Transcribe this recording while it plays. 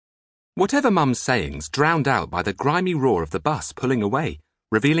Whatever Mum's sayings drowned out by the grimy roar of the bus pulling away,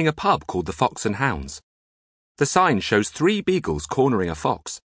 revealing a pub called the Fox and Hounds. The sign shows 3 beagles cornering a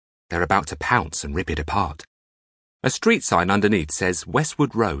fox. They're about to pounce and rip it apart. A street sign underneath says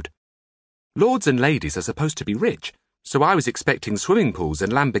Westwood Road. Lords and ladies are supposed to be rich, so I was expecting swimming pools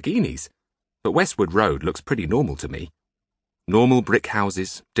and Lamborghinis. But Westwood Road looks pretty normal to me. Normal brick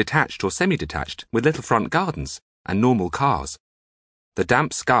houses, detached or semi-detached, with little front gardens, and normal cars. The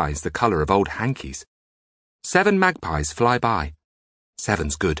damp sky's the colour of old hankies. 7 magpies fly by.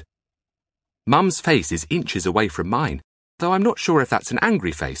 7's good. Mum's face is inches away from mine, though I'm not sure if that's an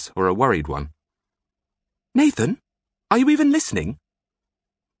angry face or a worried one. Nathan, are you even listening?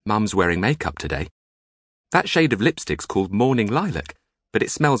 Mum's wearing makeup today. That shade of lipstick's called Morning Lilac, but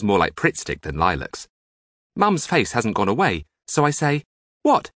it smells more like Pritt stick than lilacs. Mum's face hasn't gone away, so I say,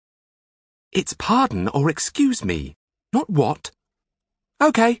 what? It's pardon or excuse me, not what.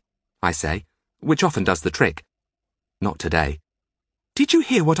 OK, I say, which often does the trick. Not today. Did you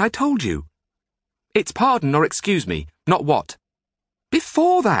hear what I told you? It's pardon or excuse me, not what.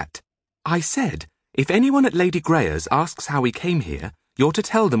 Before that, I said, if anyone at Lady Greyer's asks how we came here, you're to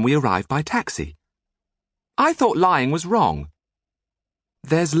tell them we arrived by taxi. I thought lying was wrong.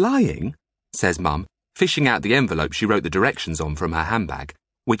 There's lying, says Mum, fishing out the envelope she wrote the directions on from her handbag,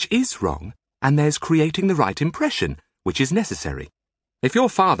 which is wrong, and there's creating the right impression, which is necessary. If your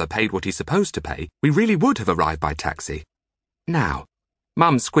father paid what he's supposed to pay, we really would have arrived by taxi. Now,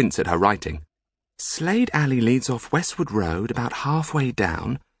 Mum squints at her writing. Slade Alley leads off Westwood Road about halfway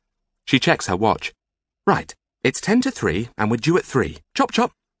down. She checks her watch. Right, it's 10 to 3 and we're due at 3. Chop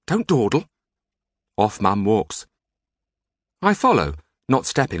chop, don't dawdle. Off Mum walks. I follow, not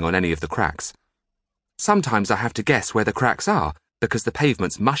stepping on any of the cracks. Sometimes I have to guess where the cracks are because the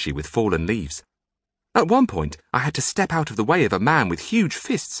pavement's mushy with fallen leaves. At one point, I had to step out of the way of a man with huge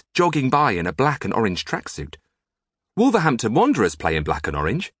fists jogging by in a black and orange tracksuit. Wolverhampton Wanderers play in black and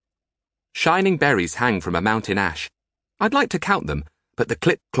orange. Shining berries hang from a mountain ash. I'd like to count them, but the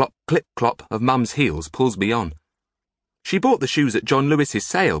clip-clop of Mum's heels pulls me on. She bought the shoes at John Lewis's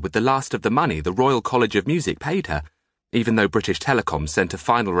sale with the last of the money the Royal College of Music paid her, even though British Telecom sent a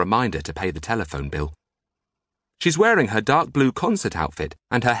final reminder to pay the telephone bill. She's wearing her dark blue concert outfit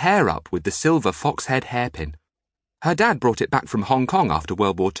and her hair up with the silver fox head hairpin. Her dad brought it back from Hong Kong after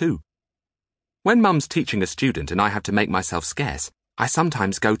World War II. When Mum's teaching a student and I have to make myself scarce, I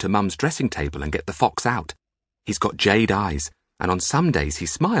sometimes go to Mum's dressing table and get the fox out. He's got jade eyes, and on some days he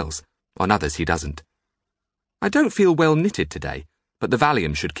smiles, on others he doesn't. I don't feel well knitted today, but the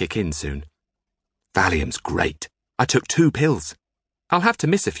Valium should kick in soon. Valium's great. I took 2 pills. I'll have to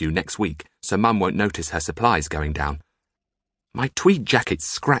miss a few next week, so Mum won't notice her supplies going down. My tweed jacket's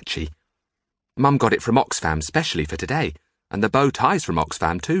scratchy. Mum got it from Oxfam specially for today, and the bow tie's from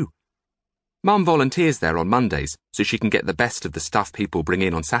Oxfam too. Mum volunteers there on Mondays, so she can get the best of the stuff people bring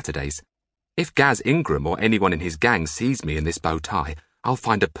in on Saturdays. If Gaz Ingram or anyone in his gang sees me in this bow tie, I'll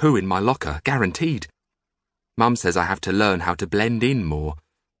find a poo in my locker, guaranteed. Mum says I have to learn how to blend in more,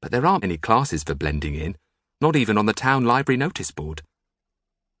 but there aren't any classes for blending in, not even on the town library notice board.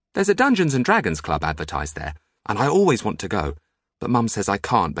 There's a Dungeons and Dragons club advertised there, and I always want to go, but Mum says I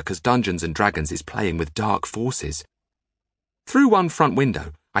can't because Dungeons and Dragons is playing with dark forces. Through one front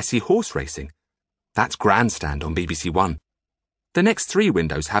window, I see horse racing. That's Grandstand on BBC One. The next 3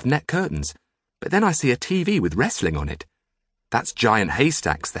 windows have net curtains, but then I see a TV with wrestling on it. That's Giant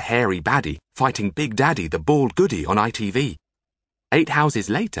Haystacks, the hairy baddie, fighting Big Daddy, the bald goody, on ITV. 8 houses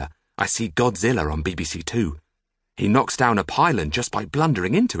later, I see Godzilla on BBC Two. He knocks down a pylon just by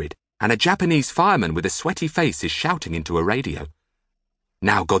blundering into it, and a Japanese fireman with a sweaty face is shouting into a radio.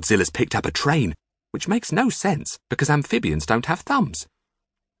 Now Godzilla's picked up a train, which makes no sense because amphibians don't have thumbs.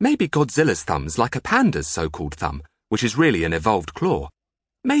 Maybe Godzilla's thumb's like a panda's so-called thumb, which is really an evolved claw.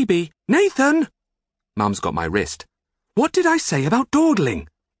 Maybe... Nathan! Mum's got my wrist. What did I say about dawdling?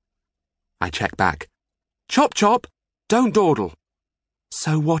 I check back. Chop chop, don't dawdle.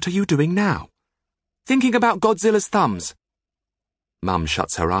 So what are you doing now? Thinking about Godzilla's thumbs. Mum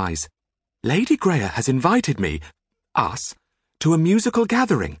shuts her eyes. Lady Greyer has invited me, us, to a musical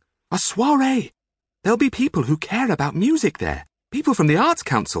gathering, a soiree. There'll be people who care about music there, people from the Arts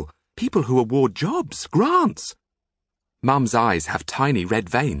Council, people who award jobs, grants. Mum's eyes have tiny red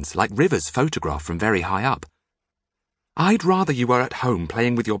veins, like rivers photographed from very high up. I'd rather you were at home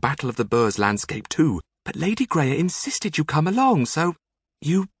playing with your Battle of the Boers landscape too, but Lady Greyer insisted you come along, so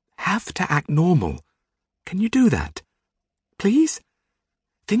you have to act normal. Can you do that? Please?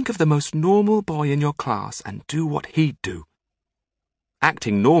 Think of the most normal boy in your class and do what he'd do.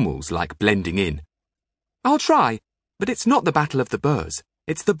 Acting normal's like blending in. I'll try, but it's not the Battle of the Boers.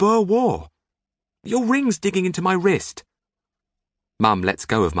 It's the Boer War. Your ring's digging into my wrist. Mum lets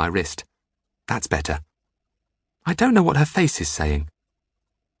go of my wrist. That's better. I don't know what her face is saying.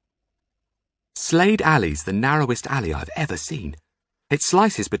 Slade Alley's the narrowest alley I've ever seen. It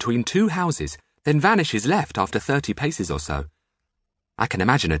slices between two houses, then vanishes left after 30 paces or so. I can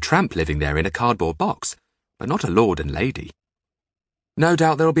imagine a tramp living there in a cardboard box, but not a lord and lady. No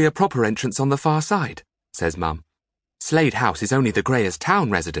doubt there'll be a proper entrance on the far side, says Mum. Slade House is only the Greyers Town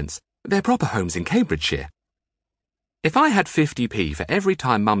residence. They're proper homes in Cambridgeshire. If I had 50p for every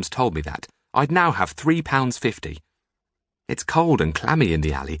time Mum's told me that, I'd now have £3.50. It's cold and clammy in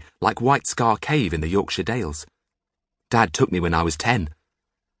the alley, like White Scar Cave in the Yorkshire Dales. Dad took me when I was 10.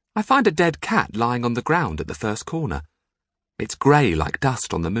 I find a dead cat lying on the ground at the first corner. It's grey like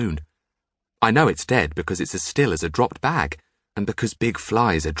dust on the moon. I know it's dead because it's as still as a dropped bag, and because big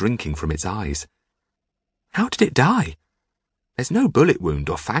flies are drinking from its eyes. How did it die? There's no bullet wound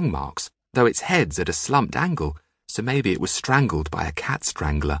or fang marks, though its head's at a slumped angle, so maybe it was strangled by a cat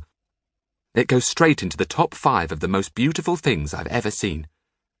strangler. It goes straight into the top 5 of the most beautiful things I've ever seen.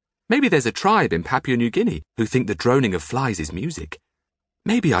 Maybe there's a tribe in Papua New Guinea who think the droning of flies is music.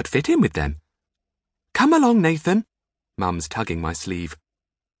 Maybe I'd fit in with them. Come along, Nathan. Mum's tugging my sleeve.